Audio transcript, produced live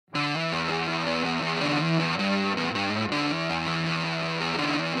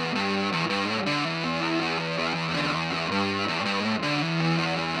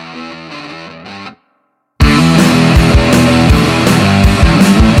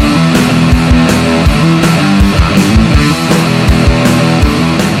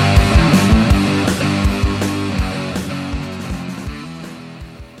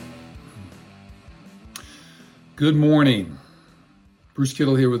Good morning. Bruce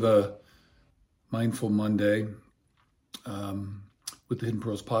Kittle here with a Mindful Monday with the Hidden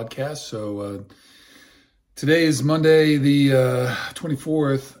Pearls podcast. So today is Monday, the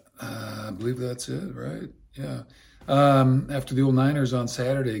 24th. I believe that's it, right? Yeah. After the old Niners on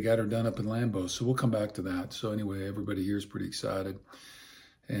Saturday got her done up in Lambeau. So we'll come back to that. So anyway, everybody here is pretty excited.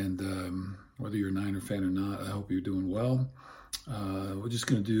 And whether you're a Niner fan or not, I hope you're doing well. We're just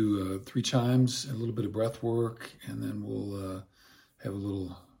going to do 3 chimes and a little bit of breath work, and then we'll have a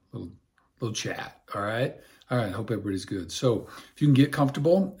little chat. All right. Hope everybody's good. So if you can get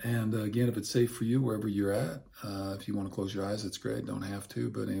comfortable, and again, if it's safe for you wherever you're at, if you want to close your eyes, that's great. Don't have to,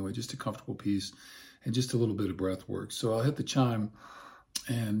 but anyway, just a comfortable piece and just a little bit of breath work. So I'll hit the chime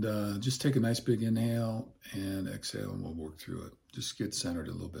and just take a nice big inhale and exhale, and we'll work through it. Just get centered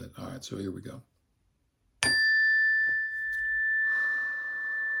a little bit. All right. So here we go.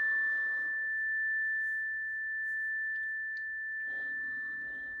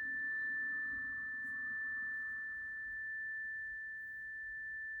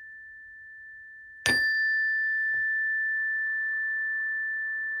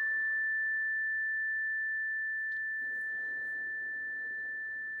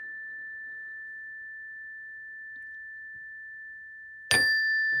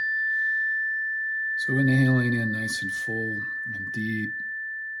 So inhaling in nice and full and deep.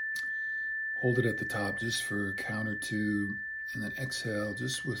 Hold it at the top just for a count or two, and then exhale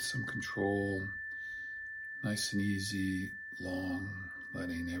just with some control. Nice and easy, long,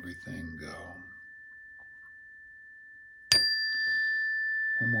 letting everything go.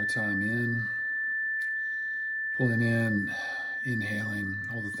 One more time in. Pulling in, inhaling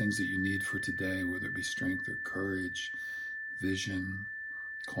all the things that you need for today, whether it be strength or courage, vision,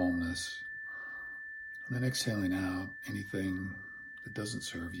 calmness. And then exhaling out anything that doesn't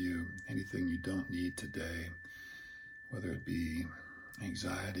serve you, anything you don't need today, whether it be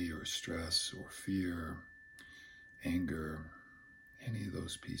anxiety or stress or fear, anger, any of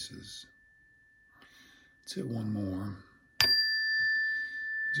those pieces. Let's hit one more.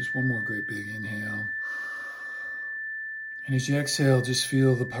 Just one more great big inhale. And as you exhale, just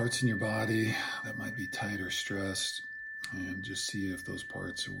feel the parts in your body that might be tight or stressed, and just see if those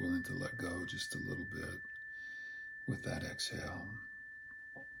parts are willing to let go just a little bit with that exhale.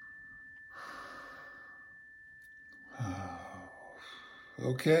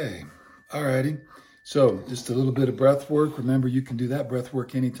 Okay. Alrighty. So just a little bit of breath work. Remember, you can do that breath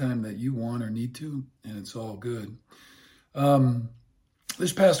work anytime that you want or need to, and it's all good.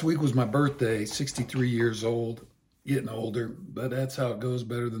 This past week was my birthday, 63 years old, getting older, but that's how it goes.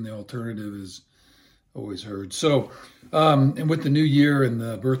 Better than the alternative is always heard. So, and with the new year and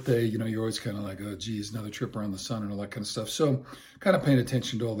the birthday, you're always kind of like, oh, geez, another trip around the sun and all that kind of stuff. So kind of paying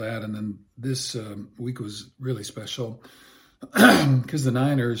attention to all that. And then this week was really special because the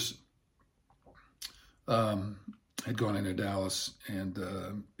Niners had gone into Dallas and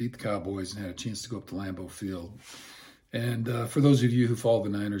beat the Cowboys and had a chance to go up to Lambeau Field. And for those of you who follow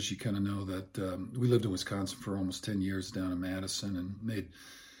the Niners, you kind of know that we lived in Wisconsin for almost 10 years down in Madison and made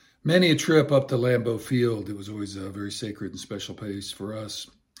many a trip up to Lambeau Field. It was always a very sacred and special place for us,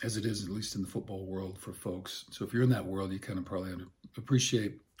 as it is at least in the football world for folks. So if you're in that world, you kind of probably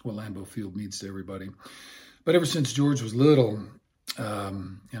appreciate what Lambeau Field means to everybody. But ever since George was little,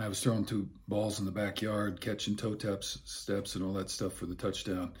 and I was throwing 2 balls in the backyard, catching toe taps, steps, and all that stuff for the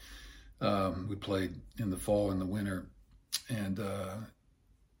touchdown, we played in the fall and the winter, and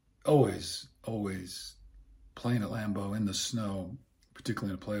always playing at Lambeau in the snow,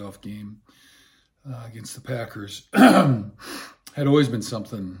 particularly in a playoff game against the Packers, had always been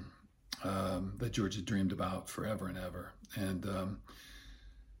something that George had dreamed about forever and ever. And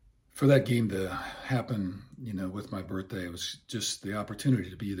for that game to happen, with my birthday, it was just the opportunity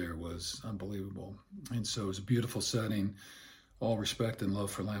to be there was unbelievable. And so it was a beautiful setting, all respect and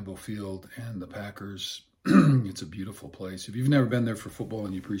love for Lambeau Field and the Packers. It's a beautiful place. If you've never been there for football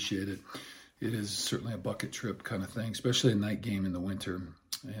and you appreciate it, it is certainly a bucket trip kind of thing, especially a night game in the winter.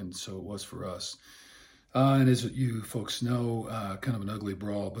 And so it was for us. And as you folks know, kind of an ugly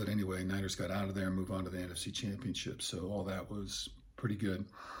brawl. But anyway, Niners got out of there and moved on to the NFC Championship. So all that was pretty good.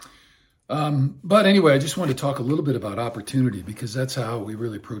 But anyway, I just wanted to talk a little bit about opportunity, because that's how we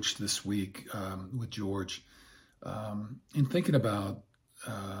really approached this week with George. In thinking about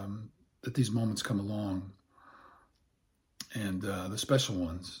that these moments come along, and the special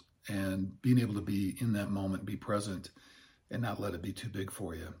ones, and being able to be in that moment, be present, and not let it be too big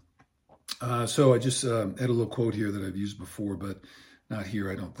for you. So I just had a little quote here that I've used before, but not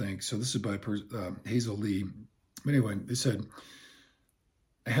here, I don't think. So this is by Hazel Lee. But anyway, they said,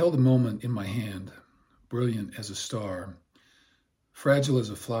 I held a moment in my hand, brilliant as a star, fragile as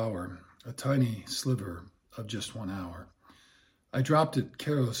a flower, a tiny sliver of just 1 hour. I dropped it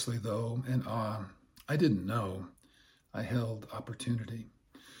carelessly, though, and I didn't know I held opportunity.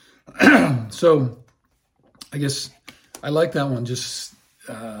 So I guess I like that one just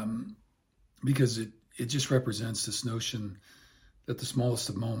because it just represents this notion that the smallest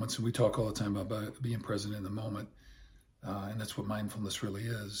of moments, and we talk all the time about being present in the moment, and that's what mindfulness really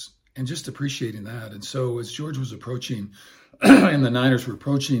is, and just appreciating that. And so as George was approaching, and the Niners were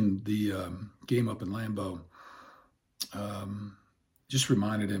approaching the game up in Lambeau, just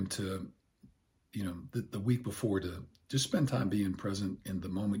reminded him to, the week before, to just spend time being present in the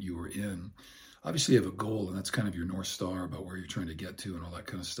moment you were in. Obviously, you have a goal, and that's kind of your North Star about where you're trying to get to and all that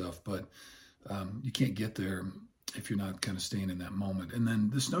kind of stuff. But you can't get there if you're not kind of staying in that moment. And then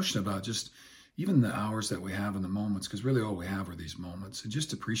this notion about just even the hours that we have in the moments, because really all we have are these moments, and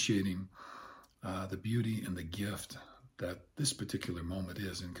just appreciating the beauty and the gift that this particular moment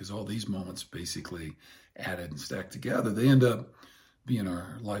is. And because all these moments basically added and stacked together, they end up being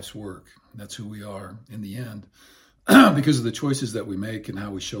our life's work. That's who we are in the end because of the choices that we make and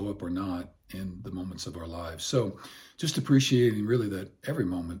how we show up or not in the moments of our lives. So just appreciating really that every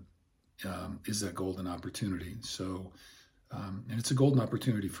moment is that golden opportunity. So, and it's a golden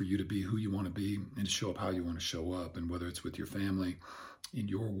opportunity for you to be who you want to be and to show up how you want to show up. And whether it's with your family, in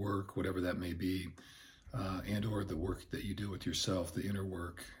your work, whatever that may be, and or the work that you do with yourself, the inner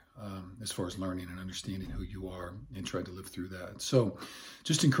work, as far as learning and understanding who you are and trying to live through that. So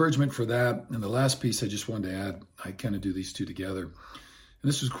just encouragement for that. And the last piece I just wanted to add, I kind of do these two together. And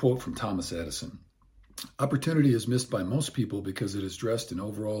this is a quote from Thomas Edison. Opportunity is missed by most people because it is dressed in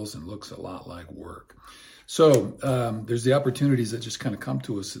overalls and looks a lot like work. So there's the opportunities that just kind of come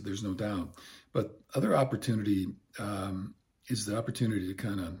to us, there's no doubt. But other opportunity is the opportunity to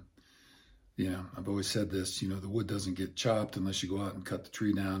kind of, I've always said this, the wood doesn't get chopped unless you go out and cut the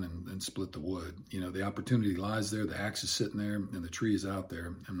tree down and split the wood. The opportunity lies there, the axe is sitting there, and the tree is out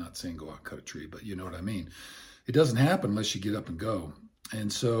there. I'm not saying go out and cut a tree, but you know what I mean. It doesn't happen unless you get up and go.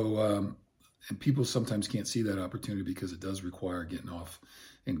 And so, and people sometimes can't see that opportunity because it does require getting off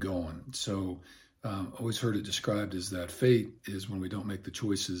and going. So always heard it described as that fate is when we don't make the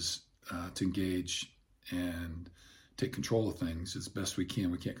choices to engage and take control of things as best we can.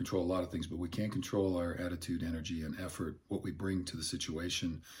 We can't control a lot of things, but we can control our attitude, energy, and effort, what we bring to the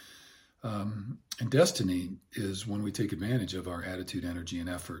situation. And destiny is when we take advantage of our attitude, energy, and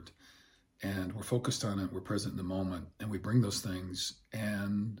effort. And we're focused on it, we're present in the moment, and we bring those things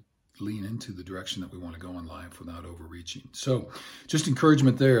and lean into the direction that we want to go in life without overreaching. So just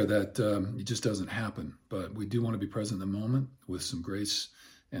encouragement there that it just doesn't happen, but we do want to be present in the moment with some grace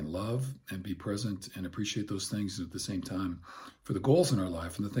and love, and be present and appreciate those things at the same time for the goals in our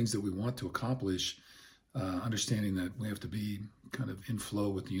life and the things that we want to accomplish, understanding that we have to be kind of in flow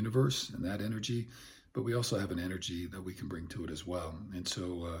with the universe and that energy, but we also have an energy that we can bring to it as well. And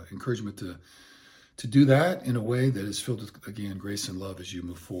so encouragement to do that in a way that is filled with, again, grace and love as you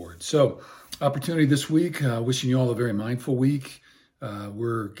move forward. So opportunity this week, wishing you all a very mindful week.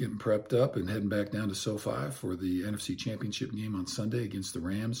 We're getting prepped up and heading back down to SoFi for the NFC Championship game on Sunday against the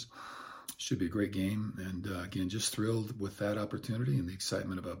Rams. Should be a great game. And again, just thrilled with that opportunity and the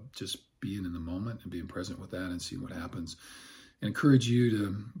excitement about just being in the moment and being present with that and seeing what happens. And encourage you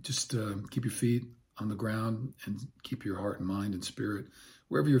to just keep your feet on the ground and keep your heart and mind and spirit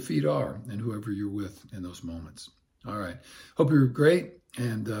wherever your feet are and whoever you're with in those moments. All right. Hope you're great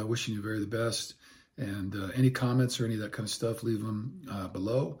and wishing you very the best. And any comments or any of that kind of stuff, leave them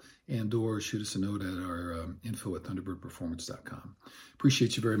below and or shoot us a note at our info@thunderbirdperformance.com.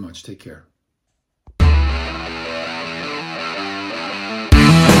 Appreciate you very much. Take care.